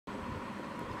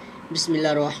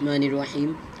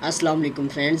बिस्मिल्लाहिर्रहमानिर्रहीम। अस्सलाम वालेकुम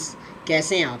फ्रेंड्स,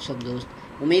 कैसे हैं आप सब दोस्त।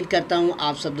 उम्मीद करता हूँ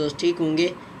आप सब दोस्त ठीक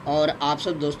होंगे और आप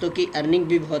सब दोस्तों की अर्निंग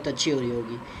भी बहुत अच्छी हो रही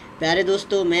होगी। प्यारे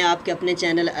दोस्तों, मैं आपके अपने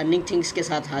चैनल अर्निंग थिंग्स के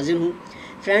साथ हाजिर हूँ।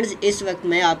 फ्रेंड्स, इस वक्त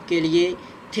मैं आपके लिए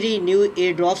 3 न्यू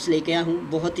एयर ड्रॉप्स लेके आया हूँ।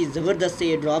 बहुत ही ज़बरदस्त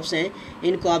एयर ड्रॉप्स हैं,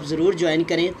 इनको आप ज़रूर ज्वाइन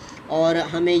करें और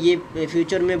हमें ये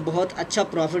फ्यूचर में बहुत अच्छा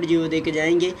प्रॉफिट जो दे के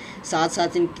जाएंगे। साथ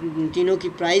साथ इन तीनों की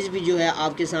प्राइस भी जो है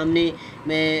आपके सामने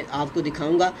मैं आपको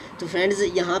दिखाऊंगा। तो फ्रेंड्स,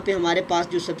 यहाँ पे हमारे पास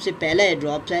जो सबसे पहला एयर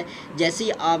ड्रॉप्स है, जैसे ही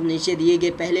आप नीचे दिए गए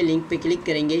पहले लिंक पे क्लिक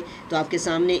करेंगे तो आपके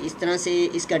सामने इस तरह से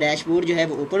इसका डैशबोर्ड जो है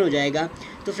वो ओपन हो जाएगा।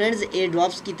 तो फ्रेंड्स, एयर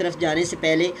ड्रॉप्स की तरफ जाने से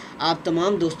पहले आप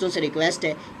तमाम दोस्तों से रिक्वेस्ट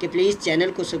है कि प्लीज़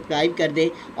चैनल को सब्सक्राइब कर दें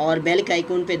और बेल का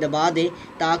आइकन पे दबा दें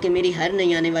ताकि मेरी हर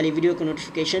नई आने वाली वीडियो का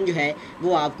नोटिफिकेशन जो है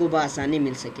वो आपको आसानी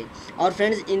मिल सके। और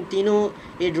फ्रेंड्स, इन तीनों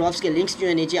एयर ड्रॉप्स के लिंक्स जो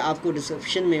है नीचे आपको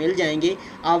डिस्क्रिप्शन में मिल जाएंगे,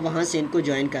 आप वहां से इनको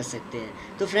ज्वाइन कर सकते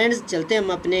हैं। तो फ्रेंड्स, चलते हैं हम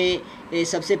अपने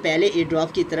सबसे पहले एयर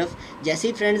ड्रॉप की तरफ। जैसे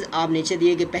ही फ्रेंड्स आप नीचे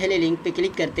दिए गए पहले लिंक पे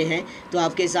क्लिक करते हैं तो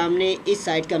आपके सामने इस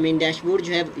साइट का मेन डैशबोर्ड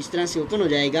जो है इस तरह से ओपन हो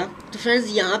जाएगा। तो फ्रेंड्स,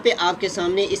 यहाँ पे आपके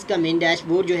सामने इसका मेन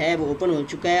डैशबोर्ड जो है वो ओपन हो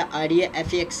चुका है।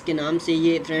 IDFX के नाम से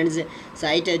ये फ्रेंड्स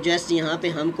साइट है। जस्ट यहाँ पे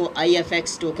हमको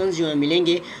IFX टोकन्स जो है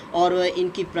मिलेंगे और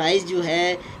इनकी प्राइस जो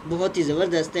है बहुत ही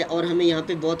ज़बरदस्त है और हमें यहाँ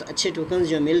पे बहुत अच्छे टोकन्स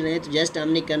जो मिल रहे हैं। तो जस्ट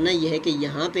हमने करना ये है कि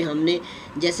यहाँ पे हमने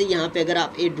जैसे यहाँ पे अगर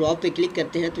आप एयर ड्रॉप पे क्लिक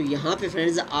करते हैं तो यहाँ पे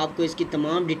फ्रेंड्स आपको इसकी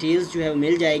तमाम डिटेल्स जो है वो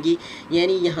मिल जाएगी।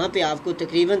 यानी यहाँ पे आपको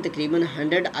तकरीबन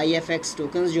 100 IFX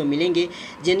टोकन्स जो मिलेंगे,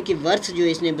 जिनकी वर्थ जो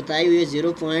इसने बताई हुई है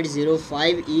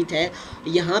 0.05 ETH है।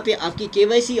 यहाँ पे आपकी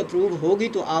KYC अप्रूव होगी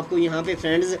तो आपको यहाँ पे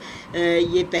फ्रेंड्स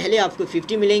ये पहले आपको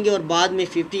 50 मिलेंगे और बाद में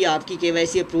 50 आपकी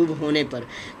KYC अप्रूव होने पर।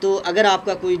 तो अगर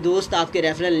आपका कोई दोस्त आपके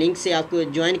रेफरल लिंक से आपको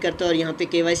ज्वाइन करता है और यहाँ पे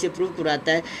KYC अप्रूव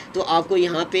कराता है तो आपको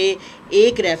यहाँ पे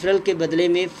एक रेफरल के बदले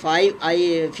में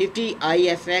 50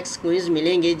 IFX कोइंस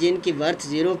मिलेंगे, जिनकी वर्थ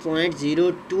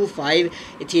 0.025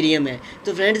 इथेरियम है।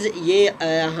 तो फ्रेंड्स, ये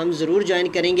हम ज़रूर ज्वाइन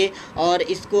करेंगे और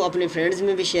इसको अपने फ्रेंड्स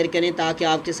में भी शेयर करें ताकि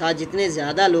आपके साथ जितने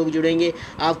ज़्यादा लोग जुड़ेंगे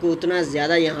आपको उतना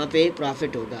ज़्यादा यहाँ पे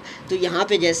प्रॉफिट होगा। तो यहाँ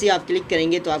पे जैसे ही आप क्लिक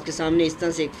करेंगे तो आपके सामने इस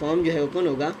तरह से एक फॉर्म जो है ओपन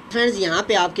होगा। फ्रेंड्स, यहाँ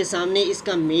पे आपके सामने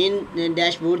इसका मेन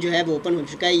डैशबोर्ड जो है वो ओपन हो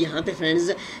चुका है। यहाँ पे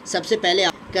फ्रेंड्स सबसे पहले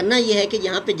करना यह है कि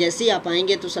यहाँ पे जैसे ही आप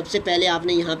आएंगे तो सबसे पहले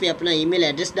आपने यहाँ पे अपना ईमेल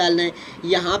एड्रेस डालना है,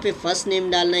 यहाँ पे फर्स्ट नेम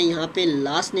डालना है, यहाँ पे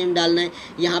लास्ट नेम डालना है,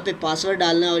 यहाँ पे पासवर्ड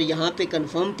डालना है और यहाँ पे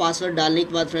कंफर्म पासवर्ड डालने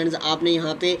के बाद फ्रेंड्स आपने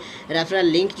यहाँ पे रेफरल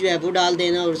लिंक जो है वो डाल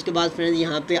देना और उसके बाद फ्रेंड्स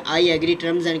यहाँ पे I agree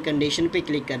terms and condition पे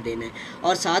क्लिक कर देना है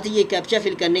और साथ ही ये कैप्चा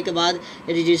फिल करने के बाद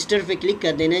रजिस्टर पे क्लिक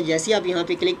कर देना है। जैसे आप यहाँ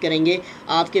पे क्लिक करेंगे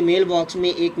आपके मेल बॉक्स में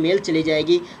एक मेल चली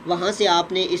जाएगी, वहाँ से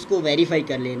आपने इसको वेरीफाई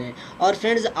कर लेना है और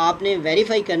फ्रेंड्स आपने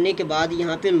वेरीफाई करने के बाद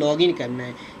यहाँ पे लॉगिन करना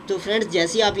है। तो फ्रेंड्स,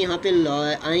 जैसे आप यहाँ पे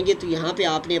आएंगे तो यहाँ पे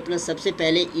आपने अपना सबसे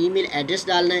पहले ईमेल एड्रेस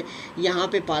डालना है, यहाँ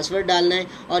पे पासवर्ड डालना है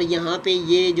और यहाँ पे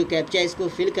ये जो कैप्चा है इसको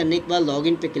फिल करने के बाद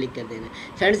लॉगिन पे क्लिक कर देना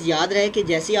है। फ्रेंड्स, याद रहे कि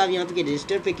जैसे आप यहाँ पे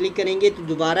रजिस्टर पे क्लिक करेंगे तो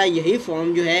दोबारा यही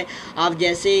फॉर्म जो है आप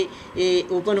जैसे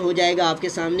ओपन हो जाएगा आपके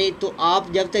सामने, तो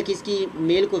आप जब तक इसकी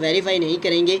मेल को वेरीफाई नहीं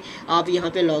करेंगे आप यहाँ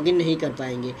पे लॉगिन नहीं कर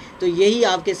पाएंगे। तो यही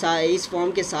आपके साथ इस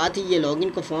फॉर्म के साथ ही ये लॉगिन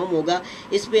का फॉर्म होगा।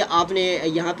 इस पर आपने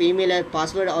यहाँ पे ईमेल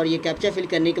पासवर्ड और ये कैप्चा फिल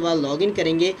करने के बाद लॉगिन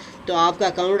करेंगे तो आपका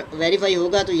अकाउंट वेरीफाई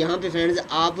होगा। तो यहाँ पे फ्रेंड्स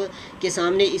आपके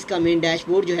सामने इसका मेन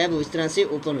डैशबोर्ड जो है वो इस तरह से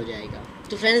ओपन हो जाएगा।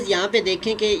 तो फ्रेंड्स, यहाँ पे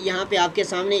देखें कि यहाँ पे आपके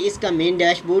सामने इसका मेन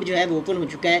डैशबोर्ड जो है वो ओपन हो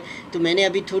चुका है। तो मैंने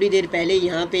अभी थोड़ी देर पहले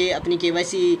यहाँ पे अपनी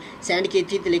KYC सेंड की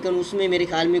थी, लेकिन उसमें मेरे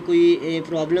ख्याल में कोई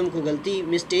प्रॉब्लम को गलती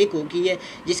मिस्टेक हो गई है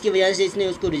जिसकी वजह से इसने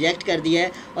उसको रिजेक्ट कर दिया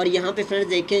है। और यहाँ पे फ्रेंड्स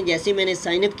देखें, जैसे मैंने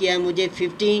साइनअप किया है मुझे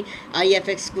 50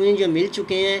 IFX कोइन जो मिल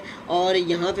चुके हैं और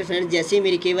यहाँ पे फ्रेंड्स जैसे ही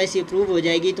मेरी KYC अप्रूव हो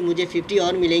जाएगी तो मुझे 50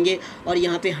 और मिलेंगे और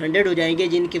यहाँ पे 100 हो जाएंगे,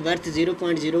 जिनकी वर्थ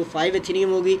 0.05 इथेरियम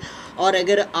होगी। और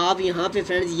अगर आप यहाँ पे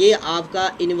फ्रेंड्स ये आपका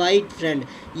इनवाइट फ्रेंड,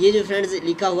 ये जो फ्रेंड्स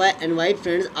लिखा हुआ है इनवाइट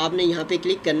फ्रेंड्स, आपने यहाँ पे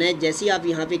क्लिक करना है। जैसे ही आप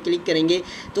यहाँ पे क्लिक करेंगे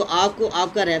तो आपको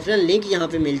आपका रेफरल लिंक यहाँ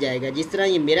पे मिल जाएगा। जिस तरह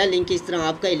ये मेरा लिंक है इस तरह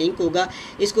आपका ही लिंक होगा।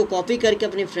 इसको कॉपी करके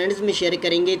अपने फ्रेंड्स में शेयर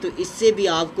करेंगे तो इससे भी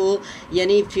आपको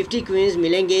यानी 50 क्वींस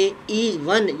मिलेंगे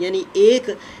E1, यानी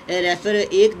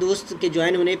एक दोस्त के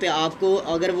ज्वाइन होने पे आपको,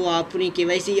 अगर वो अपनी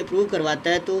KYC अप्रूव करवाता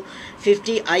है तो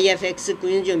 50 IFX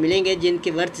क्वींस जो मिलेंगे,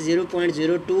 जिनके वर्थ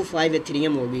 0.025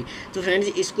 इथेरियम होगी। तो फ्रेंड्स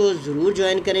इसको ज़रूर ज़रूर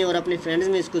ज्वाइन करें और अपने फ्रेंड्स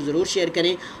में इसको ज़रूर शेयर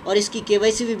करें। और इसकी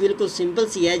KYC भी बिल्कुल सिंपल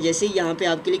सी है। जैसे ही यहाँ पे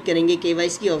आप क्लिक करेंगे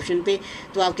KYC की ऑप्शन पे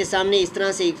तो आपके सामने इस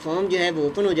तरह से एक फॉर्म जो है वो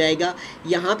ओपन हो जाएगा।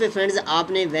 यहाँ पे फ्रेंड्स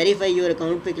आपने वेरीफाई योर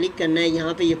अकाउंट पे क्लिक करना है।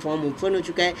 यहाँ पे ये फॉर्म ओपन हो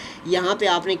चुका है। यहाँ पे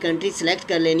आपने कंट्री सेलेक्ट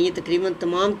कर लेनी है। तकरीबन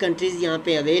तमाम कंट्रीज़ यहाँ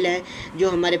पे अवेल हैं। जो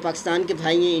हमारे पाकिस्तान के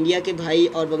भाई हैं, इंडिया के भाई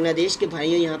और बांग्लादेश के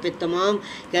भाई हैं, यहाँ पे तमाम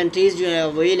कंट्रीज़ जो है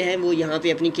अवेल हैं, वो यहाँ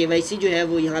पे अपनी KYC जो है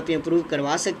वो यहाँ पे अप्रूव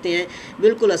करवा सकते हैं।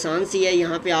 बिल्कुल आसान सी है।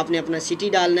 यहाँ पे आपने अपना सिटी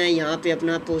डालना है, यहाँ पे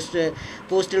अपना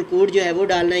पोस्टल कोड जो है वो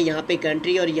डालना है, यहाँ पे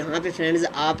कंट्री, और यहाँ पे फ्रेंड्स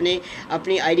आपने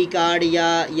अपनी ID कार्ड या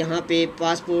यहाँ पे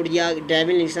पासपोर्ट या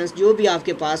ड्राइविंग लाइसेंस जो भी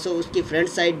आपके पास हो उसकी फ्रंट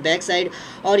साइड, बैक साइड,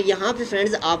 और यहाँ पे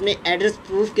फ्रेंड्स आपने एड्रेस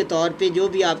प्रूफ के तौर पे जो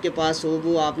भी आपके पास हो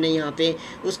वो आपने यहाँ पे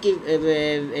उसकी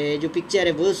जो पिक्चर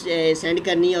है वो सेंड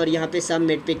करनी है और यहाँ पे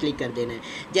सबमिट पे क्लिक कर देना है।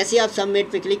 जैसे आप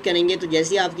सबमिट पे क्लिक करेंगे तो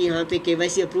जैसे आपकी यहाँ पे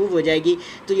KYC अप्रूव हो जाएगी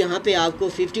तो यहाँ पे आपको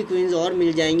 50 कॉइन्स और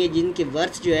मिल जाएंगे, जिनकी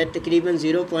वर्थ जो है तकरीबन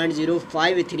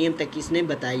 0.05 इथेरियम तक इसने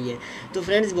बताई है। तो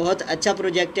फ्रेंड्स बहुत अच्छा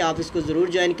प्रोजेक्ट है, आप इसको ज़रूर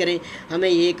ज्वाइन करें। हमें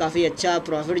ये काफ़ी अच्छा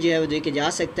प्रॉफिट जो है वो दे के जा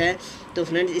सकता है। तो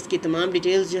फ्रेंड्स इसकी तमाम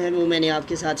डिटेल्स जो हैं वो मैंने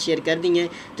आपके साथ शेयर कर दी हैं।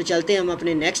 तो चलते हैं हम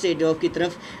अपने नेक्स्ट एयरड्रॉप की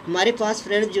तरफ। हमारे पास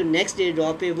फ्रेंड्स जो नेक्स्ट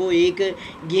एयरड्रॉप है वो एक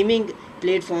गेमिंग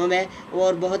प्लेटफॉर्म है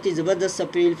और बहुत ही ज़बरदस्त सा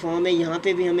प्लेटफॉर्म है। यहाँ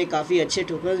पे भी हमें काफ़ी अच्छे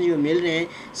टोकन जो मिल रहे हैं,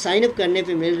 साइन अप करने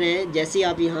पे मिल रहे हैं। जैसे ही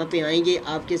आप यहाँ पे आएंगे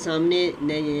आपके सामने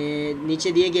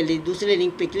नीचे दिए गए दूसरे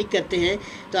लिंक पे क्लिक करते हैं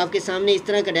तो आपके सामने इस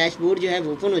तरह का डैशबोर्ड जो है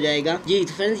वो ओपन हो जाएगा। जी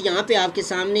तो फ्रेंड्स यहाँ पे आपके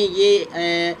सामने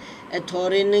ये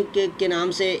थॉरिन के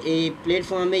नाम से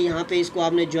प्लेटफॉर्म है। यहाँ पे इसको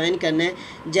आपने ज्वाइन करना है।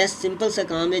 जस्ट सिंपल सा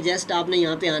काम है। जस्ट आपने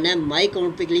यहाँ पे आना है, माई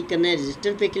अकाउंट पे क्लिक करना है,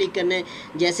 रजिस्टर पे क्लिक करना है।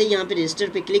 जैसे ही यहाँ पे रजिस्टर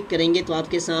पे क्लिक करेंगे तो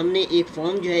आपके सामने एक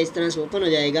फॉर्म जो है इस तरह से ओपन हो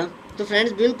जाएगा। तो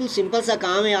फ्रेंड्स बिल्कुल सिंपल सा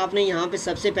काम है। आपने यहाँ पे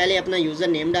सबसे पहले अपना यूज़र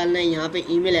नेम डालना है, यहाँ पे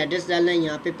ईमेल एड्रेस डालना है,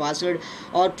 यहाँ पे पासवर्ड,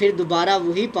 और फिर दोबारा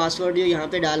वही पासवर्ड जो यहाँ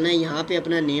पे डालना है, यहाँ पे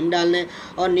अपना नेम डालना है,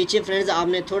 और नीचे फ्रेंड्स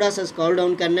आपने थोड़ा सा स्क्रॉल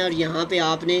डाउन करना है और यहाँ पे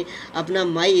आपने अपना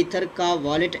माई ईथर का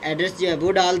वॉलेट एड्रेस जो है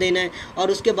वो डाल देना है।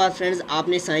 और उसके बाद फ्रेंड्स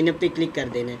आपने साइन अप पे क्लिक कर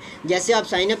देना है। जैसे आप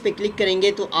साइन अप पे क्लिक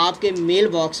करेंगे तो आपके मेल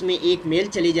बॉक्स में एक मेल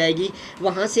चली जाएगी,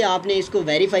 वहाँ से आपने इसको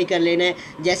वेरीफाई कर लेना है।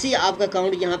 जैसे ही आपका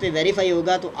अकाउंट यहाँ पे वेरीफाई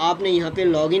होगा तो आपने यहाँ पे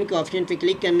लॉगिन के ऑप्शन पे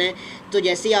क्लिक करना है। तो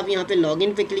जैसे ही आप यहाँ पे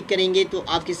लॉगिन पे क्लिक करेंगे तो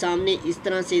आपके सामने इस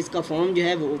तरह से इसका फॉर्म जो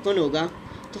है वो ओपन होगा।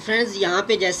 तो फ्रेंड्स यहाँ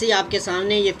पे जैसे ही आपके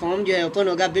सामने ये फॉर्म जो है ओपन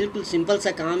होगा, बिल्कुल सिंपल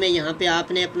सा काम है। यहाँ पे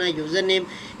आपने अपना यूज़र नेम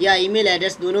या ईमेल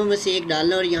एड्रेस दोनों में से एक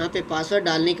डालना और यहाँ पे पासवर्ड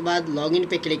डालने के बाद लॉगिन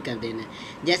पे क्लिक कर देना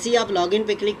है। जैसे ही आप लॉगिन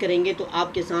पे क्लिक करेंगे तो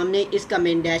आपके सामने इसका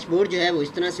मेन डैशबोर्ड जो है वो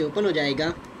इस तरह से ओपन हो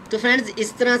जाएगा। तो फ्रेंड्स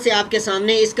इस तरह से आपके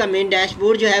सामने इसका मेन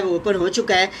डैशबोर्ड जो है वो ओपन हो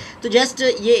चुका है। तो जस्ट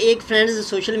ये एक फ्रेंड्स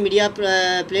सोशल मीडिया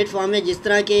प्लेटफॉर्म है। जिस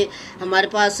तरह के हमारे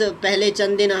पास पहले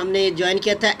चंद दिन हमने ज्वाइन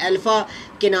किया था अल्फ़ा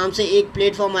के नाम से एक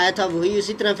प्लेटफॉर्म आया था, वही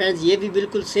उसी तरह फ्रेंड्स ये भी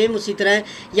बिल्कुल सेम उसी तरह है।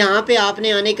 यहाँ पे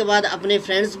आपने आने के बाद अपने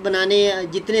फ्रेंड्स बनाने,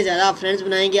 जितने ज़्यादा आप फ्रेंड्स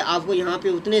बनाएंगे आपको यहाँ पे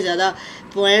उतने ज़्यादा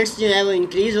पॉइंट्स जो है वो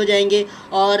इंक्रीज़ हो जाएंगे।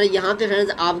 और यहाँ पे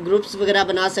फ्रेंड्स आप ग्रुप्स वगैरह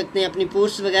बना सकते हैं, अपनी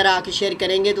पोस्ट वगैरह आके शेयर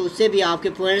करेंगे तो उससे भी आपके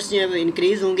पॉइंट्स जो है वो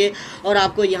इंक्रीज़ होंगे और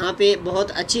आपको यहाँ पे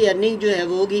बहुत अच्छी अर्निंग जो है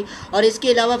वो होगी। और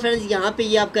इसके अलावा फ्रेंड्स यहाँ पे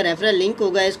ये आपका रेफरल लिंक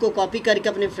होगा, इसको कॉपी करके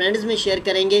अपने फ्रेंड्स में शेयर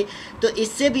करेंगे तो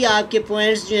इससे भी आपके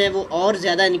पॉइंट्स जो हैं वो और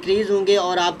ज़्यादा इंक्रीज़ होंगे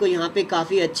और आपको यहाँ पे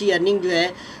काफ़ी अच्छी अर्निंग जो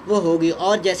है वो होगी।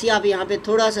 और जैसे आप यहाँ पे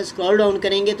थोड़ा सा स्क्रॉल डाउन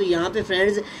करेंगे तो यहाँ पे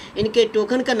फ्रेंड्स इनके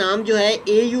टोकन का नाम जो है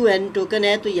AUN टोकन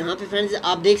है। तो यहाँ पे फ्रेंड्स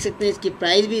आप देख सकते हैं इसकी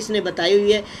प्राइस भी इसने बताई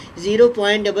हुई है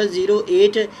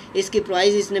 0.008 इसकी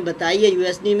प्राइस इसने बताई है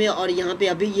USD में। और यहाँ पे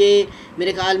अभी ये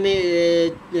मेरे ख्याल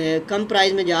में कम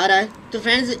प्राइस में जा रहा है। तो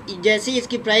फ्रेंड्स जैसे ही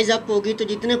इसकी प्राइस अप होगी तो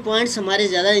जितने पॉइंट्स हमारे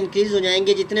ज़्यादा इंक्रीज़ हो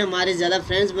जाएंगे, जितने हमारे ज़्यादा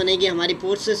फ्रेंड्स बनेंगे, हमारी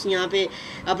पोस्ट्स यहाँ पे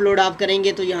अपलोड आप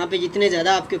करेंगे तो यहाँ पे जितने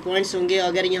ज़्यादा आपके पॉइंट्स होंगे,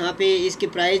 अगर यहाँ पे इसकी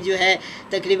प्राइस जो है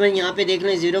तकरीबन यहाँ पे देख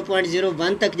लें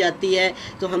 0.01 तक जाती है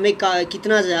तो हमें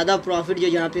कितना ज़्यादा प्रॉफिट जो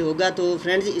यहाँ पे होगा। तो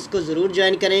फ्रेंड्स इसको ज़रूर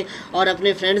ज्वाइन करें और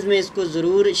अपने फ्रेंड्स में इसको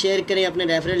ज़रूर शेयर करें अपने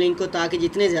रेफरल लिंक को, ताकि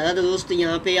जितने ज़्यादा दोस्त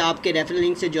यहाँ पे आपके रेफरल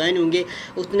लिंक से ज्वाइन होंगे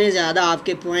उतने ज़्यादा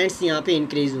आपके पॉइंट्स यहाँ पे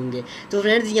इंक्रीज़ होंगे। तो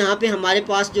फ्रेंड्स यहाँ पे हमारे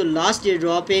पास जो लास्ट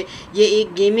ड्रॉप है ये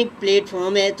एक गेमिंग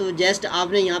प्लेटफॉर्म है। तो जस्ट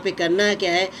आपने यहाँ पे करना है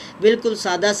क्या है, बिल्कुल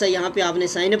सादा सा यहाँ पे आपने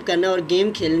साइन अप करना है और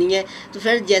गेम खेलनी है। तो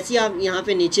फ्रेंड्स जैसे आप यहाँ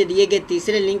पे नीचे दिए गए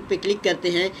तीसरे लिंक पे क्लिक करते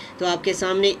हैं तो आपके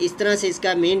सामने इस तरह से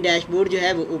इसका मेन डैशबोर्ड जो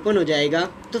है वो ओपन हो जाएगा।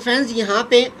 तो फ्रेंड्स यहाँ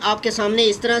पे आपके सामने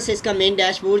इस तरह से इसका मेन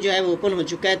डैशबोर्ड जो है वो ओपन हो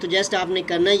चुका है। तो जस्ट आपने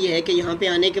करना ये है कि यहाँ पे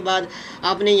आने के बाद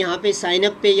आपने यहाँ पे साइन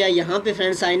अप पे या यहाँ पे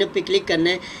फ्रेंड्स साइन अप पे क्लिक करना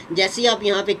है। जैसे ही आप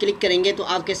यहाँ पे क्लिक करेंगे तो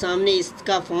आपके सामने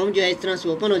इसका फॉर्म जो है इस तरह से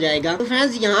ओपन हो जाएगा। तो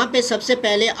फ्रेंड्स यहाँ पे सबसे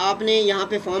पहले आपने यहाँ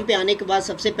पे फॉर्म पे आने के बाद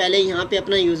सबसे पहले यहाँ पे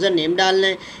अपना यूज़र नेम डालना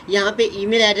है, यहाँ पे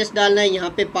ईमेल एड्रेस डालना है,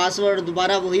 यहाँ पे पासवर्ड,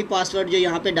 दोबारा वही पासवर्ड जो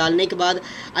यहाँ पे डालने के बाद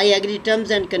I agree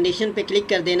terms and condition पे क्लिक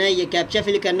कर देना है, ये कैप्चा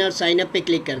फिल करना है और साइन अप पे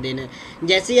क्लिक कर देना है।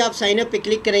 जैसे ही आप साइन अप पे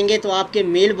क्लिक करेंगे तो आपके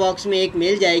मेल बॉक्स में एक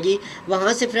मेल जाएगी,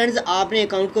 वहाँ से फ्रेंड्स आपने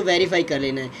अकाउंट को वेरीफाई कर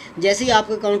लेना है। जैसे ही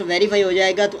आपका अकाउंट वेरीफाई हो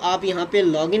जाएगा तो आप यहाँ पे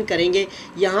लॉगिन करेंगे।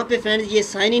 यहाँ पे फ्रेंड्स ये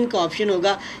साइन इन का ऑप्शन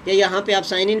होगा, या यहाँ पे आप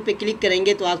साइन इन पे क्लिक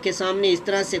करेंगे तो आपके सामने इस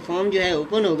तरह से फॉर्म जो है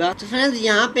ओपन होगा। तो फ्रेंड्स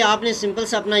यहाँ पे आपने सिंपल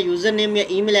सा अपना यूज़र नेम या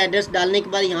ईमेल एड्रेस डालने के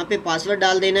बाद यहाँ पे पासवर्ड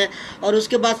डाल देना है और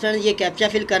उसके बाद फ्रेंड्स ये कैप्चा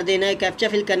फिल कर देना है। कैप्चा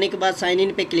फिल करने के बाद साइन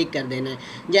इन पे क्लिक कर देना है।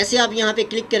 जैसे आप यहाँ पे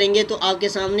क्लिक करेंगे तो आपके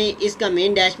सामने इसका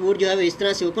मेन डैशबोर्ड जो है वो इस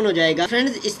तरह से ओपन हो जाएगा।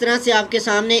 फ्रेंड्स इस तरह से आपके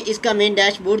सामने इसका मेन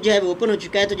डैशबोर्ड जो है वो ओपन हो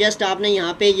चुका है। तो जस्ट आपने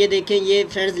यहाँ पे ये देखें, ये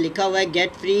फ्रेंड्स लिखा हुआ है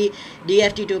get free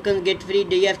DFT token, get free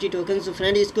DFT token. तो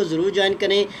फ्रेंड्स इसको ज़रूर ज्वाइन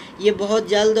करें, ये बहुत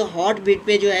जल्द हॉट बिट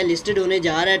पे जो है लिस्टेड होने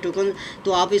जा रहा है टोकन,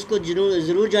 तो आप इसको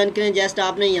ज़रूर ज्वाइन करें। जस्ट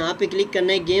आपने यहाँ पे क्लिक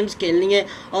करना है, गेम्स खेलनी है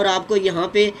और आपको यहाँ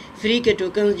पे फ्री के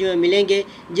टोकन जो है मिलेंगे,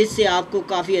 जिससे आपको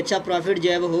काफ़ी अच्छा प्रॉफिट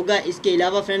जो है वो होगा। इसके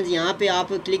अलावा फ्रेंड्स यहाँ पे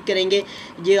आप क्लिक करेंगे,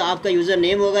 जो आपका यूज़र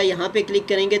नेम होगा यहाँ पे क्लिक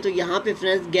करेंगे तो यहाँ पे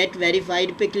फ्रेंड्स गेट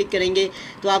वेरीफाइड पे क्लिक करेंगे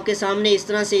तो आपके सामने इस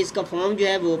तरह से इसका फॉर्म जो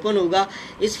है वो ओपन होगा।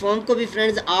 इस फॉर्म को भी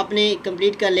फ्रेंड्स आपने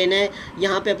कंप्लीट कर लेना है।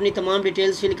 यहाँ पे अपनी तमाम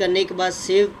डिटेल्स फिल करने के बाद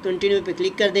सेव कंटिन्यू पे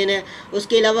क्लिक कर देना है।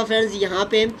 उसके अलावा फ्रेंड्स यहाँ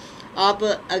पे आप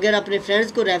अगर अपने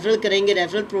फ्रेंड्स को रेफरल करेंगे,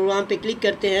 रेफरल प्रोग्राम पे क्लिक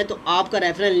करते हैं तो आपका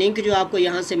रेफरल लिंक जो आपको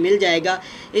यहाँ से मिल जाएगा,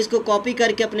 इसको कॉपी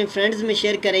करके अपने फ्रेंड्स में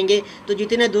शेयर करेंगे तो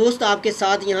जितने दोस्त आपके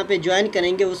साथ यहाँ पे ज्वाइन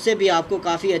करेंगे उससे भी आपको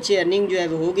काफ़ी अच्छी अर्निंग जो है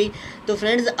वो होगी। तो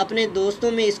फ्रेंड्स अपने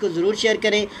दोस्तों में इसको ज़रूर शेयर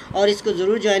करें और इसको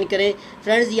ज़रूर ज्वाइन करें।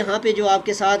 फ्रेंड्स यहाँ पे जो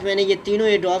आपके साथ मैंने ये तीनों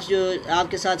एयर ड्रॉप्स जो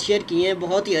आपके साथ शेयर किए हैं,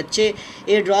 बहुत ही अच्छे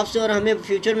एयर ड्रॉप्स और हमें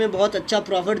फ्यूचर में बहुत अच्छा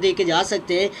प्रॉफिट दे के जा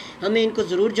सकते हैं। हमें इनको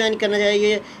ज़रूर ज्वाइन करना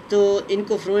चाहिए, तो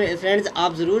इनको फ्रेंड्स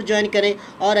आप ज़रूर ज्वाइन करें।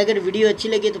 और अगर वीडियो अच्छी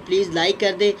लगे तो प्लीज़ लाइक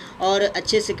कर दें और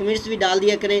अच्छे से कमेंट्स भी डाल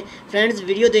दिया करें। फ्रेंड्स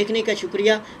वीडियो देखने का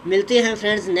शुक्रिया। मिलते हैं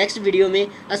फ्रेंड्स नेक्स्ट वीडियो में।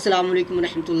 अस्सलाम वालेकुम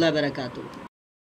रहमतुल्लाहि व बरकातुहू।